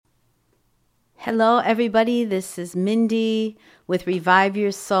Hello, everybody. This is Mindy with Revive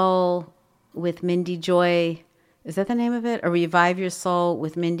Your Soul with Mindy Joy. Is that the name of it? Or Revive Your Soul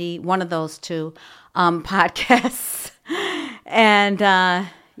with Mindy? One of those two podcasts. And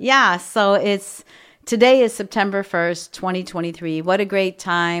so today is September 1st, 2023. What a great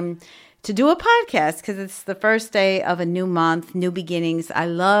time to do a podcast because it's the first day of a new month, new beginnings. I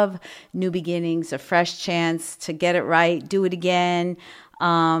love new beginnings, a fresh chance to get it right, do it again.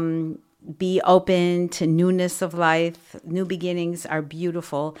 Be open to newness of life. New beginnings are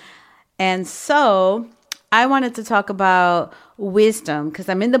beautiful. And so I wanted to talk about wisdom because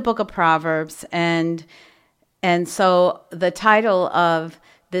I'm in the book of Proverbs. And so the title of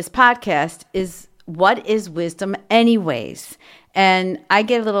this podcast is What is Wisdom Anyways? And I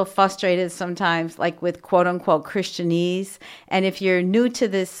get a little frustrated sometimes, like with quote unquote Christianese. And if you're new to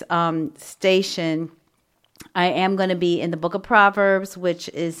this station, I am going to be in the book of Proverbs, which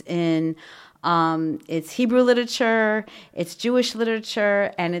is in it's Hebrew literature, it's Jewish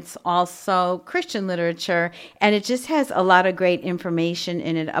literature, and it's also Christian literature. And it just has a lot of great information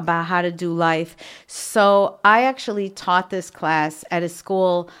in it about how to do life. So I actually taught this class at a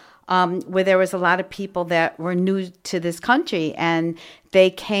school where there was a lot of people that were new to this country, and they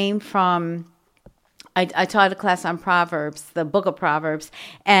came from... I taught a class on Proverbs, the book of Proverbs,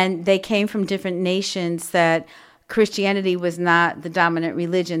 and they came from different nations that Christianity was not the dominant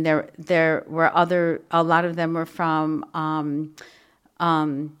religion. There were a lot of them were from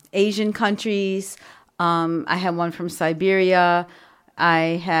Asian countries. I had one from Siberia. I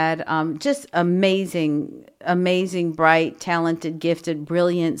had just amazing, bright, talented, gifted,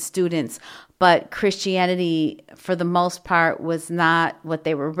 brilliant students. But Christianity, for the most part, was not what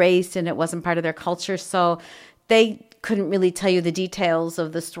they were raised in. It wasn't part of their culture. So they couldn't really tell you the details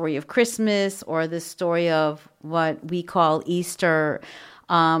of the story of Christmas or the story of what we call Easter.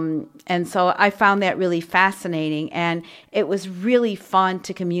 And so I found that really fascinating. And it was really fun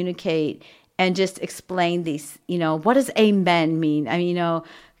to communicate and just explain these, what does amen mean? I mean,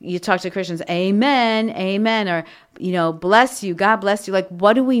 you talk to Christians, amen, or, bless you, God bless you. Like,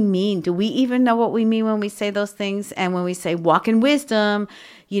 what do we mean? Do we even know what we mean when we say those things? And when we say walk in wisdom,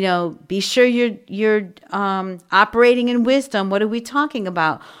 be sure you're operating in wisdom. What are we talking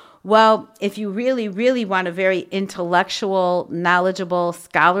about? Well, if you really, really want a very intellectual, knowledgeable,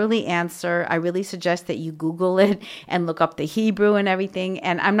 scholarly answer, I really suggest that you Google it and look up the Hebrew and everything.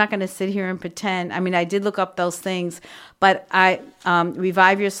 And I'm not going to sit here and pretend. I mean, I did look up those things, but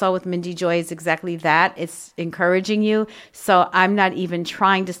Revive Your Soul with Mindy Joy is exactly that. It's encouraging you. So I'm not even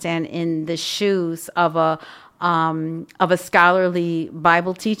trying to stand in the shoes of a scholarly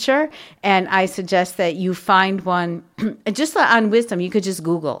Bible teacher. And I suggest that you find one just on wisdom. You could just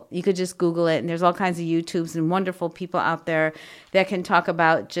Google it. And there's all kinds of YouTubes and wonderful people out there that can talk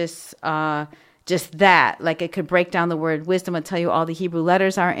about just that. Like it could break down the word wisdom and tell you all the Hebrew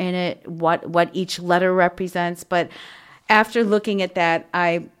letters are in it, what each letter represents. But after looking at that,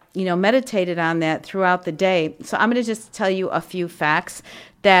 I meditated on that throughout the day. So I'm going to just tell you a few facts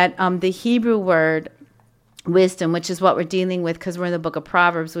that the Hebrew word wisdom, which is what we're dealing with because we're in the book of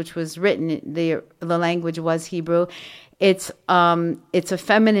Proverbs, which was written, the language was Hebrew. It's a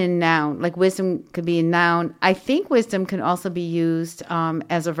feminine noun. Like wisdom could be a noun. I think wisdom can also be used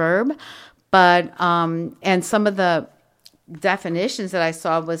as a verb, but and some of the definitions that I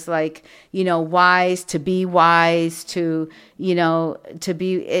saw was like, wise, to be wise, to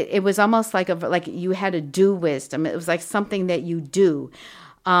be, it was almost like like you had to do wisdom. It was like something that you do.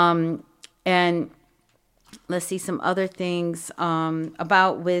 And let's see some other things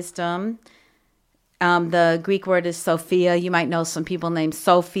about wisdom. The Greek word is Sophia. You might know some people named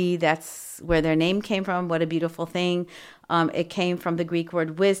Sophie. That's where their name came from. What a beautiful thing. It came from the Greek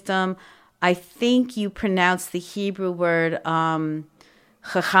word wisdom. I think you pronounce the Hebrew word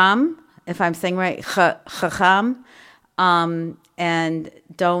chacham, if I'm saying right, chacham. And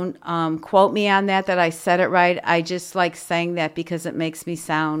don't quote me on that I said it right. I just like saying that because it makes me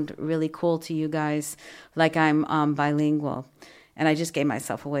sound really cool to you guys, like I'm bilingual. And I just gave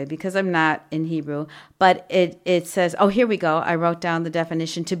myself away because I'm not in Hebrew. But it says, here we go. I wrote down the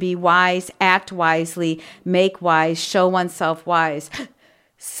definition: to be wise, act wisely, make wise, show oneself wise.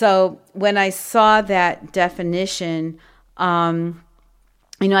 So when I saw that definition,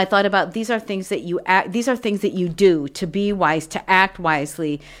 I thought about these are things that you do: to be wise, to act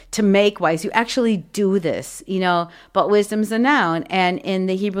wisely, to make wise. You actually do this, but wisdom's a noun. And in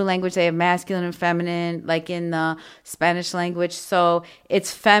the Hebrew language, they have masculine and feminine, like in the Spanish language. So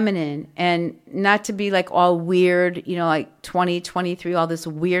it's feminine, and not to be like all weird, like 2023, all this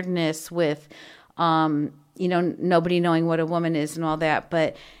weirdness with, nobody knowing what a woman is and all that.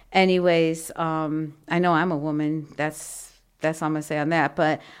 But anyways, I know I'm a woman. That's all I'm gonna say on that.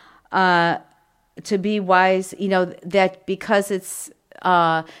 But to be wise, that because it's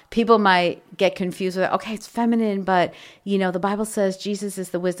people might get confused with, okay, it's feminine, but the Bible says Jesus is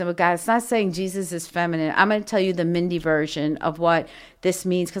the wisdom of God. It's not saying Jesus is feminine. I'm going to tell you the Mindy version of what this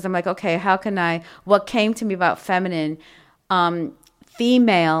means, because I'm like, okay, what came to me about feminine,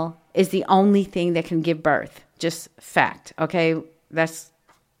 female is the only thing that can give birth. Just fact. Okay.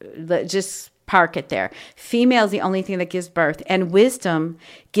 Just park it there. Female is the only thing that gives birth, and wisdom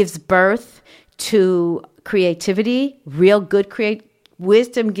gives birth to creativity, real good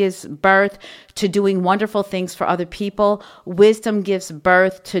Wisdom gives birth to doing wonderful things for other people. Wisdom gives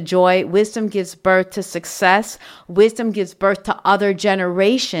birth to joy. Wisdom gives birth to success. Wisdom gives birth to other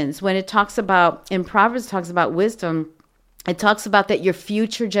generations. When it talks about, in Proverbs, it talks about wisdom, it talks about that your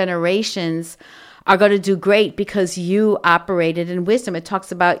future generations are going to do great because you operated in wisdom. It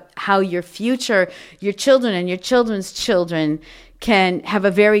talks about how your future, your children and your children's children can have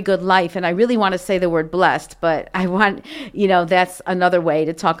a very good life. And I really want to say the word blessed, but I want, that's another way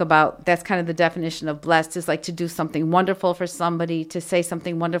to talk about, that's kind of the definition of blessed, is like to do something wonderful for somebody, to say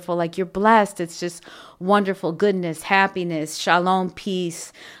something wonderful, like you're blessed. It's just wonderful, goodness, happiness, shalom,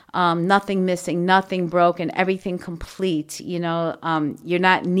 peace, nothing missing, nothing broken, everything complete. You're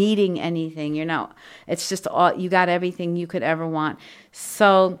not needing anything. It's just all, you got everything you could ever want.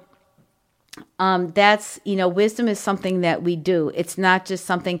 So that's, wisdom is something that we do. It's not just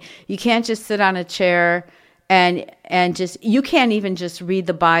something, you can't just sit on a chair and just, you can't even just read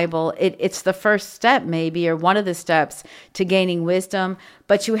the Bible. It's the first step maybe, or one of the steps to gaining wisdom,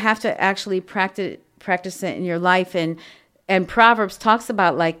 but you have to actually practice it in your life. And Proverbs talks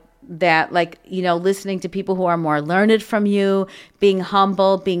about that, listening to people who are more learned from you, being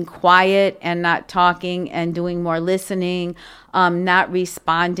humble, being quiet and not talking, and doing more listening, not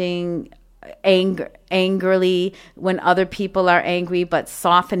responding angrily when other people are angry, but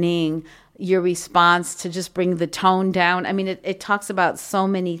softening your response to just bring the tone down. I mean, it talks about so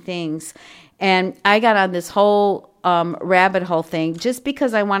many things. And I got on this whole rabbit hole thing just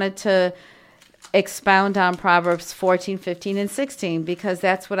because I wanted to expound on Proverbs 14, 15, and 16, because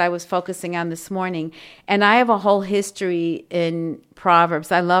that's what I was focusing on this morning. And I have a whole history in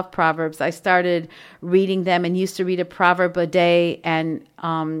Proverbs. I love Proverbs. I started reading them and used to read a proverb a day, and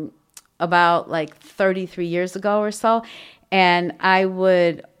about 33 years ago or so. And I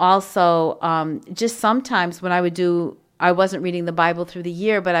would also just sometimes when I wasn't reading the Bible through the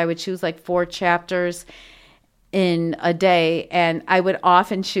year, but I would choose 4 chapters in a day, and I would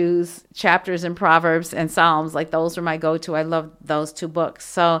often choose chapters in Proverbs and Psalms. Those are my go-to. I love those 2 books.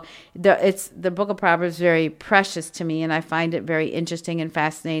 So the book of Proverbs is very precious to me, and I find it very interesting and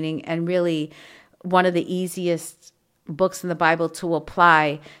fascinating, and really one of the easiest books in the Bible to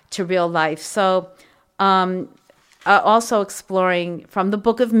apply to real life. So also exploring from the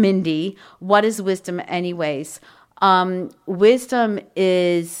book of Mindy, what is wisdom anyways? Wisdom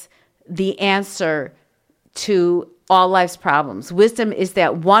is the answer to all life's problems. Wisdom is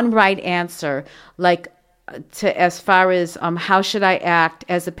that one right answer, as far as how should I act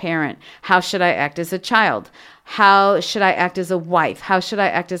as a parent? How should I act as a child? How should I act as a wife? How should I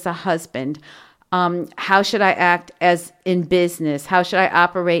act as a husband? How should I act as in business? How should I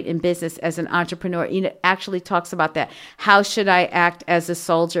operate in business as an entrepreneur? It actually talks about that. How should I act as a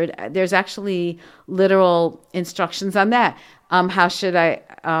soldier? There's actually literal instructions on that. How should I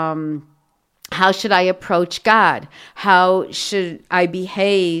approach God? How should I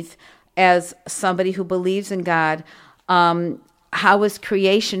behave as somebody who believes in God? How was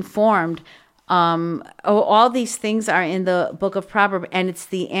creation formed? All these things are in the book of Proverbs, and it's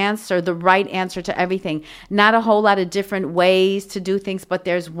the right answer to everything. Not a whole lot of different ways to do things, but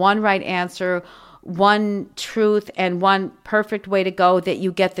there's one right answer, one truth, and one perfect way to go, that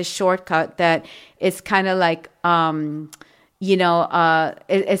you get the shortcut. That it's kind of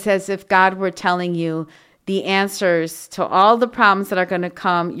it's as if God were telling you the answers to all the problems that are going to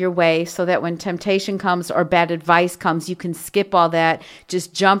come your way, so that when temptation comes or bad advice comes, you can skip all that,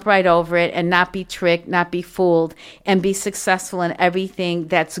 just jump right over it and not be tricked, not be fooled, and be successful in everything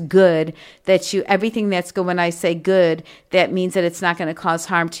that's good. Everything that's good, when I say good, that means that it's not going to cause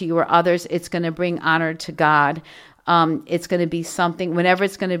harm to you or others. It's going to bring honor to God. It's going to be something, whenever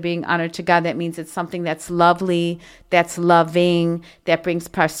it's going to bring honor to God, that means it's something that's lovely, that's loving, that brings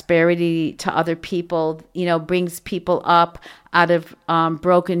prosperity to other people, brings people up out of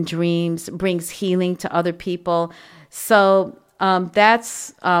broken dreams, brings healing to other people. So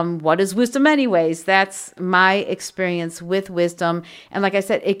that's what is wisdom anyways. That's my experience with wisdom. And like I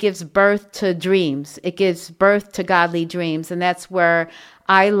said, it gives birth to dreams. It gives birth to godly dreams. And that's where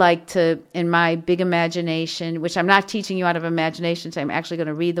I like to, in my big imagination, which I'm not teaching you out of imagination, so I'm actually going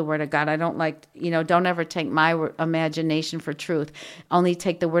to read the Word of God. I don't like, don't ever take my imagination for truth. Only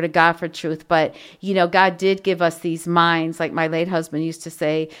take the Word of God for truth. But, God did give us these minds, like my late husband used to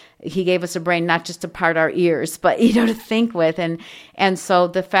say. He gave us a brain not just to part our ears, but, to think with. And so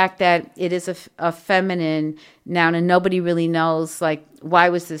the fact that it is a feminine noun, and nobody really knows, like, why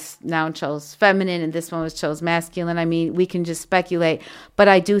was this noun chose feminine and this one was chose masculine? I mean, we can just speculate, but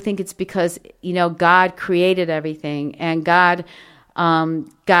I do think it's because, God created everything, and God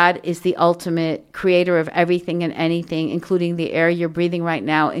is the ultimate creator of everything and anything, including the air you're breathing right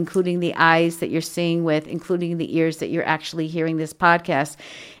now, including the eyes that you're seeing with, including the ears that you're actually hearing this podcast,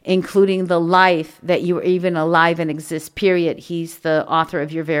 including the life that you are even alive and exist, period. He's the author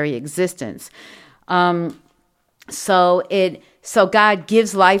of your very existence. So God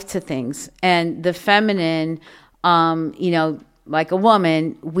gives life to things, and the feminine, like a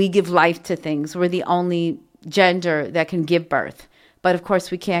woman, we give life to things. We're the only gender that can give birth. But of course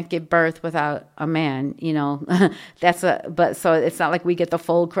we can't give birth without a man, so it's not like we get the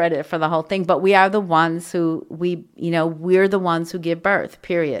full credit for the whole thing, but we are the ones who we're the ones who give birth,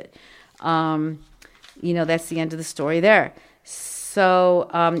 period. That's the end of the story there. So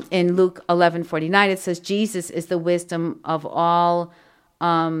in Luke 11:49, it says, Jesus is the wisdom of all.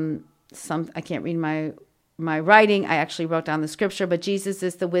 I can't read my writing. I actually wrote down the scripture, but Jesus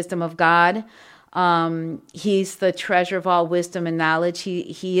is the wisdom of God. He's the treasure of all wisdom and knowledge.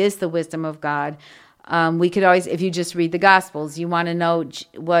 He is the wisdom of God. We could always, if you just read the Gospels, you want to know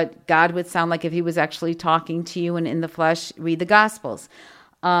what God would sound like if he was actually talking to you and in the flesh, read the Gospels.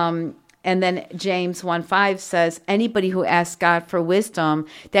 And then James 1:5 says, anybody who asks God for wisdom,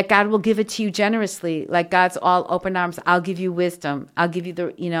 that God will give it to you generously. Like God's all open arms. I'll give you wisdom. I'll give you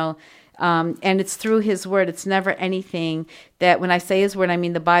and it's through his word. It's never anything that, when I say his word, I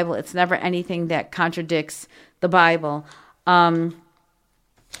mean the Bible. It's never anything that contradicts the Bible. And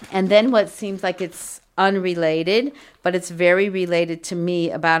then what seems like it's unrelated, but it's very related to me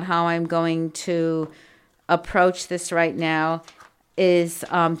about how I'm going to approach this right now is,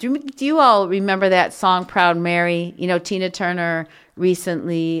 do you all remember that song, Proud Mary? Tina Turner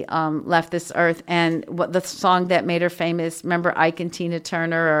recently left this earth, and what the song that made her famous, remember Ike and Tina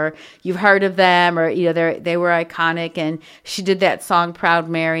Turner, or you've heard of them, or they were iconic, and she did that song Proud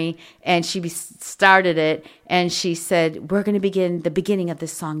Mary, and she started it, and she said, we're going to begin the beginning of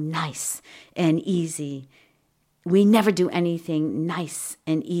this song nice and easy. We never do anything nice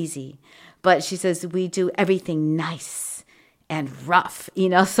and easy, but she says we do everything nice and rough,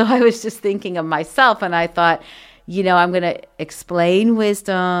 so I was just thinking of myself, and I thought, I'm going to explain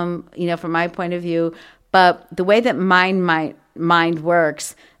wisdom, from my point of view, but the way that my mind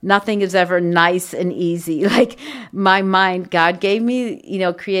works, nothing is ever nice and easy. Like my mind, God gave me,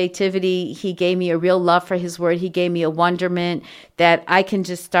 creativity. He gave me a real love for his word. He gave me a wonderment that I can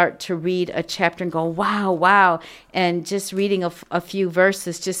just start to read a chapter and go, wow. And just reading a few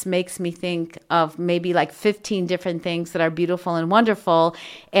verses just makes me think of maybe like 15 different things that are beautiful and wonderful,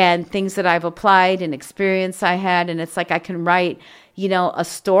 and things that I've applied and experience I had. And it's like I can write, a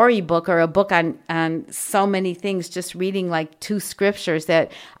storybook or a book on so many things, just reading like 2 scriptures,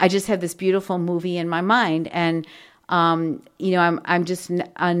 that I just have this beautiful movie in my mind. And, I'm just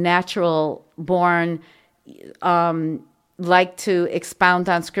a natural born, like to expound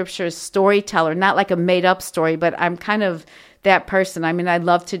on scriptures, storyteller, not like a made up story, but I'm kind of that person. I mean, I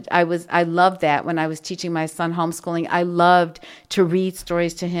loved that when I was teaching my son homeschooling. I loved to read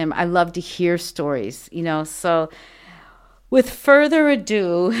stories to him. I loved to hear stories, so with further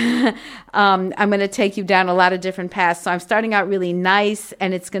ado, I'm going to take you down a lot of different paths. So I'm starting out really nice,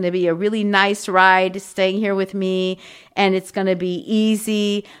 and it's going to be a really nice ride staying here with me, and it's going to be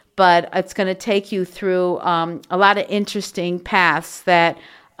easy, but it's going to take you through a lot of interesting paths that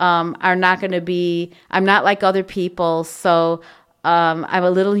are not going to be, I'm not like other people, so I'm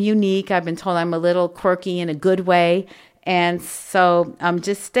a little unique. I've been told I'm a little quirky in a good way. And so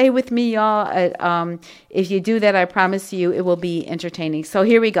just stay with me, y'all. If you do that, I promise you it will be entertaining. So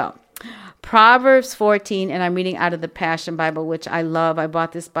here we go. Proverbs 14, and I'm reading out of the Passion Bible, which I love. I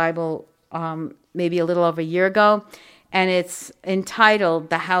bought this Bible maybe a little over a year ago, and it's entitled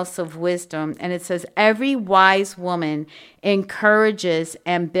The House of Wisdom. And it says, every wise woman encourages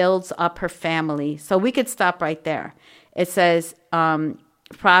and builds up her family. So we could stop right there. It says,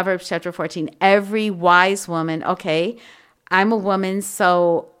 Proverbs chapter 14, every wise woman. Okay, I'm a woman,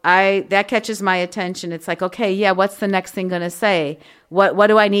 so that catches my attention. It's like, okay, yeah, what's the next thing going to say? What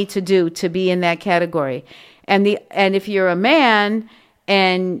do I need to do to be in that category? And if you're a man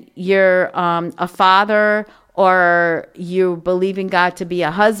and you're a father or you believe in God to be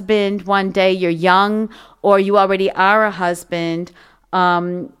a husband one day, you're young, or you already are a husband,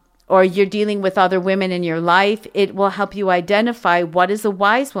 or you're dealing with other women in your life, it will help you identify what is a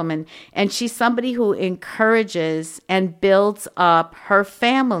wise woman. And she's somebody who encourages and builds up her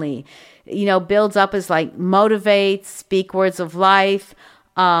family. Builds up is like motivates, speak words of life,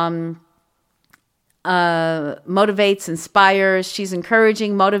 motivates, inspires. She's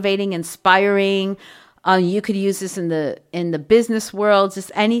encouraging, motivating, inspiring. You could use this in the business world,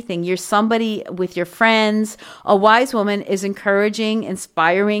 just anything. You're somebody with your friends. A wise woman is encouraging,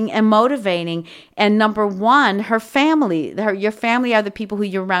 inspiring, and motivating. And number one, her family. Your family are the people who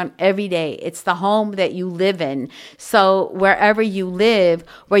you're around every day. It's the home that you live in. So wherever you live,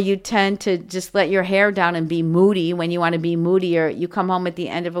 where you tend to just let your hair down and be moody when you want to be moodier, you come home at the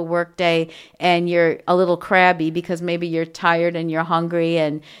end of a work day and you're a little crabby because maybe you're tired and you're hungry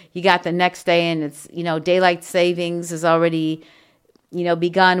and you got the next day and it's, daylight savings is already,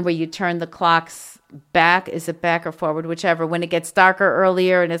 begun, where you turn the clocks back. Is it back or forward? Whichever. When it gets darker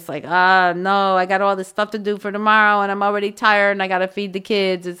earlier and it's like, no, I got all this stuff to do for tomorrow and I'm already tired and I got to feed the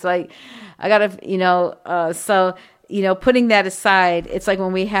kids. It's like, I got to, putting that aside, it's like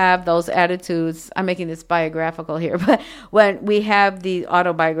when we have those attitudes, I'm making this biographical here, but when we have the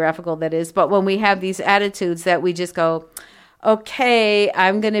autobiographical, that is, but when we have these attitudes that we just go, okay,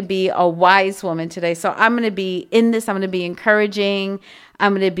 I'm going to be a wise woman today. So I'm going to be in this. I'm going to be encouraging.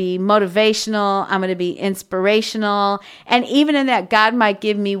 I'm going to be motivational. I'm going to be inspirational. And even in that, God might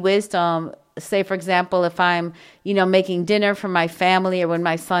give me wisdom. Say, for example, if I'm, making dinner for my family, or when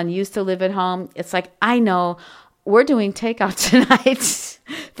my son used to live at home, it's like, I know we're doing takeout tonight.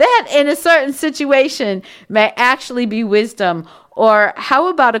 That in a certain situation may actually be wisdom. Or how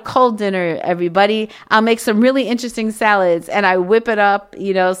about a cold dinner, everybody? I'll make some really interesting salads and I whip it up,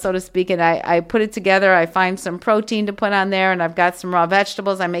 so to speak, and I put it together. I find some protein to put on there and I've got some raw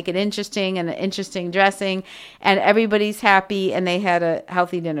vegetables. I make it interesting and an interesting dressing and everybody's happy and they had a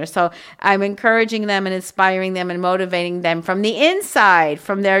healthy dinner. So I'm encouraging them and inspiring them and motivating them from the inside,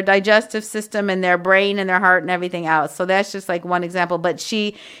 from their digestive system and their brain and their heart and everything else. So that's just like one example. But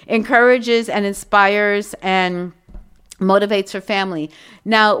she encourages and inspires and motivates her family.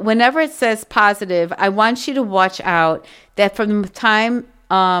 Now, whenever it says positive, I want you to watch out that from the time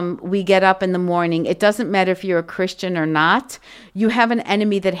we get up in the morning, it doesn't matter if you're a Christian or not, you have an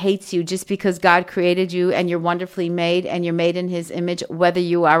enemy that hates you just because God created you and you're wonderfully made and you're made in his image, whether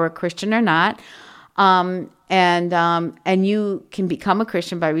you are a Christian or not. And you can become a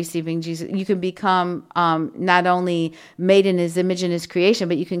Christian by receiving Jesus. You can become not only made in his image and his creation,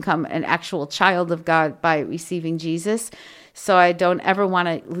 but you can become an actual child of God by receiving Jesus. So I don't ever want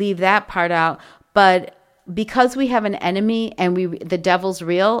to leave that part out. But because we have an enemy and the devil's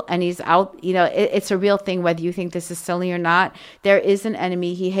real and he's out, it's a real thing, whether you think this is silly or not. There is an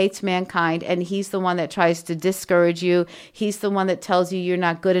enemy. He hates mankind and he's the one that tries to discourage you. He's the one that tells you you're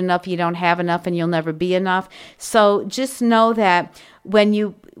not good enough, you don't have enough, and you'll never be enough. So just know that when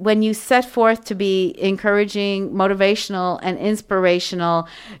you set forth to be encouraging, motivational, and inspirational,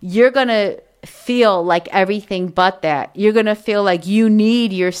 you're going to feel like everything but that. You're going to feel like you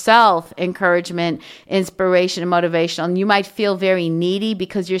need yourself encouragement, inspiration, and motivation. And you might feel very needy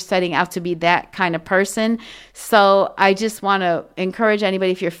because you're setting out to be that kind of person. So I just want to encourage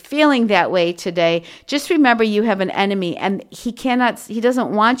anybody, if you're feeling that way today, just remember you have an enemy and he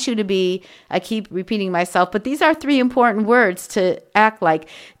doesn't want you to be, I keep repeating myself, but these are 3 important words to act like: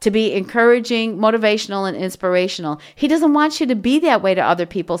 to be encouraging, motivational, and inspirational. He doesn't want you to be that way to other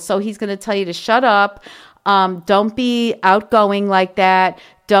people. So he's going to tell you to shut up. Don't be outgoing like that.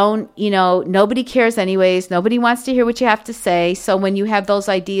 Nobody cares anyways. Nobody wants to hear what you have to say. So when you have those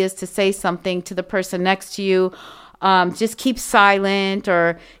ideas to say something to the person next to you, just keep silent,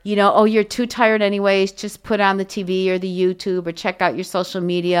 or, you're too tired anyways, just put on the TV or the YouTube or check out your social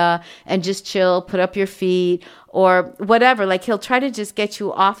media and just chill, put up your feet or whatever. Like, he'll try to just get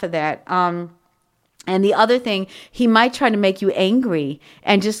you off of that. And the other thing, he might try to make you angry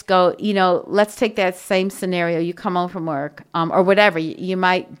and just go, let's take that same scenario. You come home from work, or whatever. You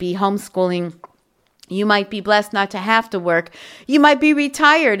might be homeschooling. You might be blessed not to have to work. You might be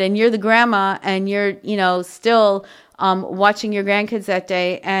retired and you're the grandma and you're, still watching your grandkids that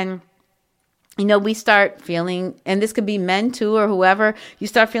day. And we start feeling, and this could be men too or whoever, you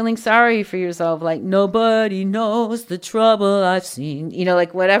start feeling sorry for yourself. Like, nobody knows the trouble I've seen,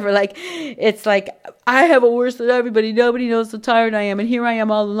 like whatever. Like, it's like, I have it worse than everybody. Nobody knows how tired I am. And here I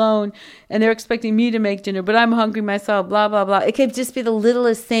am all alone and they're expecting me to make dinner, but I'm hungry myself, blah, blah, blah. It could just be the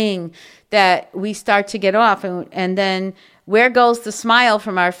littlest thing that we start to get off. And then where goes the smile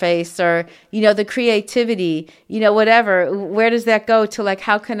from our face, or, the creativity, whatever, where does that go to, like,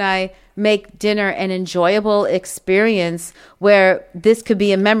 how can I make dinner an enjoyable experience where this could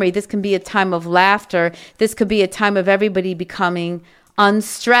be a memory, this can be a time of laughter, this could be a time of everybody becoming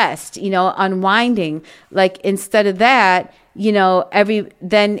unstressed, unwinding. Like, instead of that,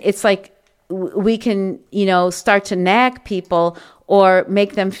 then it's like we can, start to nag people or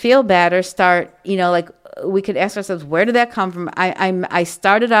make them feel bad, or start, like, we could ask ourselves, where did that come from? I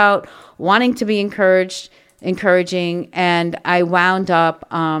started out wanting to be encouraging, and I wound up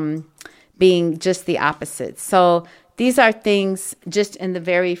being just the opposite. So these are things just in the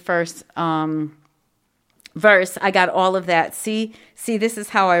very first verse. I got all of that. See, this is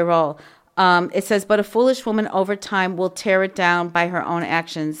how I roll. It says, but a foolish woman over time will tear it down by her own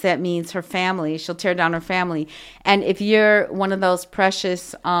actions. That means her family. She'll tear down her family. And if you're one of those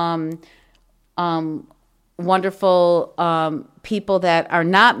precious, wonderful people that are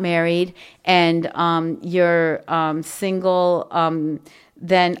not married, and you're single,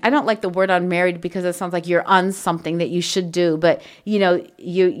 then I don't like the word unmarried, because it sounds like you're on something that you should do. But,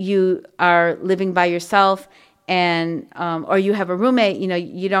 you are living by yourself, and or you have a roommate,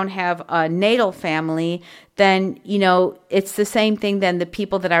 you don't have a natal family, then, it's the same thing. Then the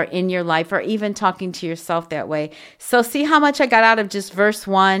people that are in your life, or even talking to yourself that way. So see how much I got out of just verse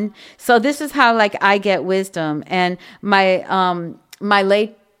 1. So this is how, like, I get wisdom. And my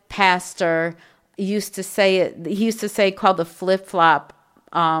late pastor used to say it. He used to say, called the flip-flop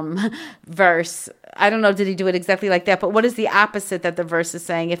verse. I don't know, did he do it exactly like that? But what is the opposite that the verse is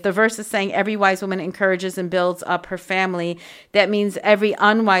saying? If the verse is saying every wise woman encourages and builds up her family, that means every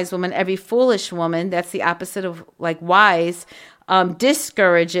unwise woman, every foolish woman, that's the opposite of, like, wise,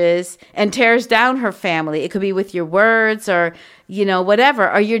 discourages and tears down her family. It could be with your words, or, whatever,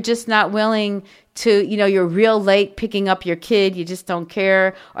 or you're just not willing to, you're real late picking up your kid. You just don't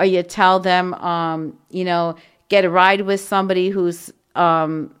care. Or you tell them, get a ride with somebody who's,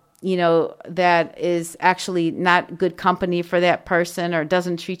 that is actually not good company for that person, or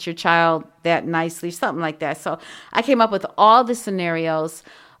doesn't treat your child that nicely, something like that. So I came up with all the scenarios.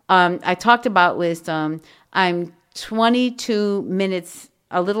 I talked about wisdom. I'm 22 minutes,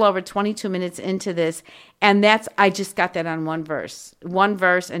 a little over 22 minutes into this. And I just got that on one verse,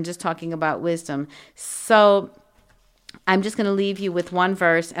 and just talking about wisdom. So I'm just going to leave you with one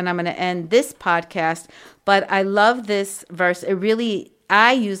verse, and I'm going to end this podcast. But I love this verse.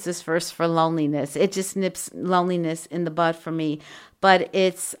 I use this verse for loneliness. It just nips loneliness in the bud for me. But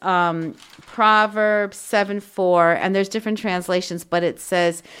it's Proverbs 7:4, and there's different translations, but it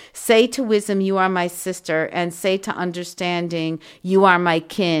says, say to wisdom, you are my sister, and say to understanding, you are my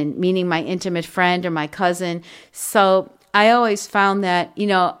kin, meaning my intimate friend or my cousin. So I always found that,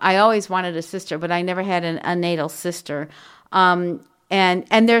 I always wanted a sister, but I never had a natal sister. And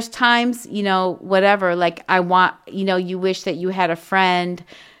there's times, whatever, like I want, you wish that you had a friend,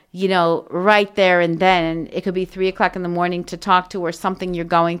 right there and then. It could be 3:00 in the morning to talk to, or something you're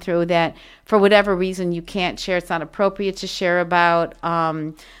going through that for whatever reason you can't share. It's not appropriate to share about,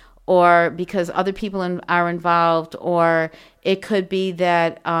 or because other people are involved, or it could be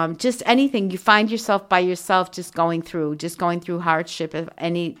that just anything. You find yourself by yourself, just going through hardship,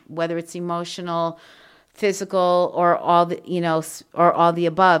 whether it's emotional, physical, or all the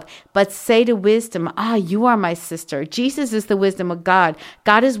above. But say to wisdom, you are my sister. Jesus is the wisdom of God.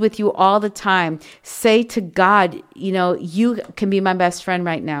 God is with you all the time. Say to God, you can be my best friend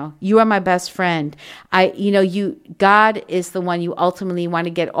right now. You are my best friend. God is the one you ultimately want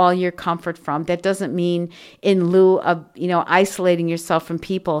to get all your comfort from. That doesn't mean in lieu of, isolating yourself from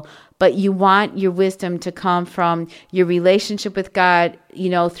people, but you want your wisdom to come from your relationship with God,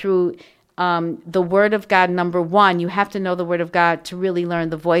 through the word of God. Number one, you have to know the word of God to really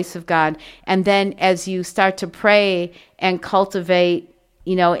learn the voice of God. And then as you start to pray and cultivate,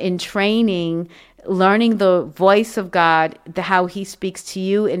 in training, learning the voice of God, how he speaks to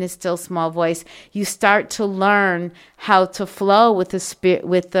you in his still small voice, you start to learn how to flow with the spirit,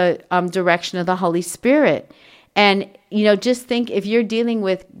 with the direction of the Holy Spirit. And, just think, if you're dealing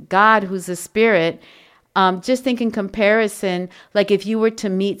with God, who's a spirit, just think in comparison, like if you were to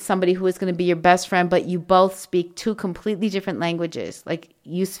meet somebody who is going to be your best friend, but you both speak two completely different languages. Like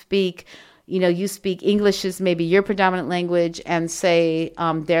you speak English is maybe your predominant language, and say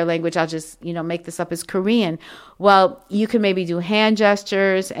their language, I'll just, make this up, is Korean. Well, you could maybe do hand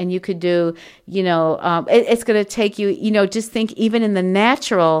gestures, and you could do, it's going to take you, just think even in the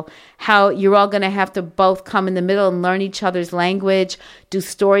natural, how you're all going to have to both come in the middle and learn each other's language, do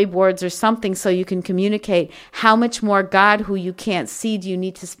storyboards or something so you can communicate. How much more God, who you can't see, do you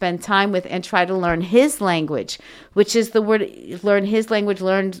need to spend time with and try to learn his language, which is the word, learn his language,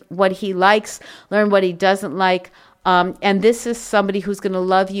 learn what he likes, learn what he doesn't like. And this is somebody who's going to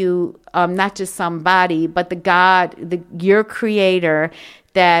love you, not just somebody, but the God, your creator,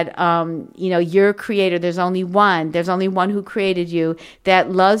 that, your creator, there's only one who created you,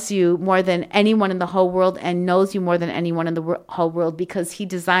 that loves you more than anyone in the whole world and knows you more than anyone in the whole world, because he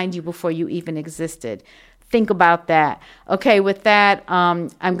designed you before you even existed. Think about that. Okay, with that, I'm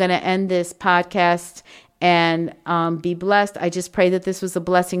going to end this podcast and be blessed. I just pray that this was a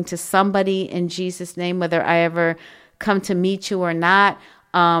blessing to somebody in Jesus' name, whether I ever come to meet you or not.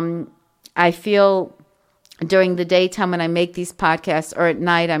 I feel during the daytime when I make these podcasts, or at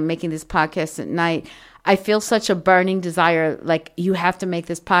night, I'm making this podcast at night, I feel such a burning desire, like you have to make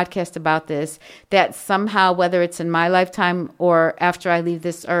this podcast about this, that somehow, whether it's in my lifetime or after I leave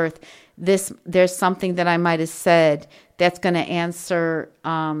this earth, there's something that I might have said that's going to answer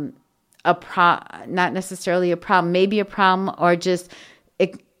not necessarily a problem, maybe a problem, or just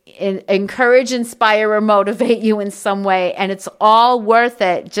encourage, inspire, or motivate you in some way. And it's all worth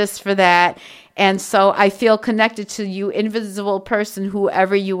it just for that. And so I feel connected to you, invisible person,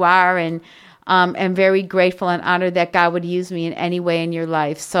 whoever you are, and am very grateful and honored that God would use me in any way in your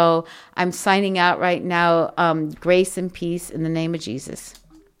life. So I'm signing out right now. Grace and peace in the name of Jesus.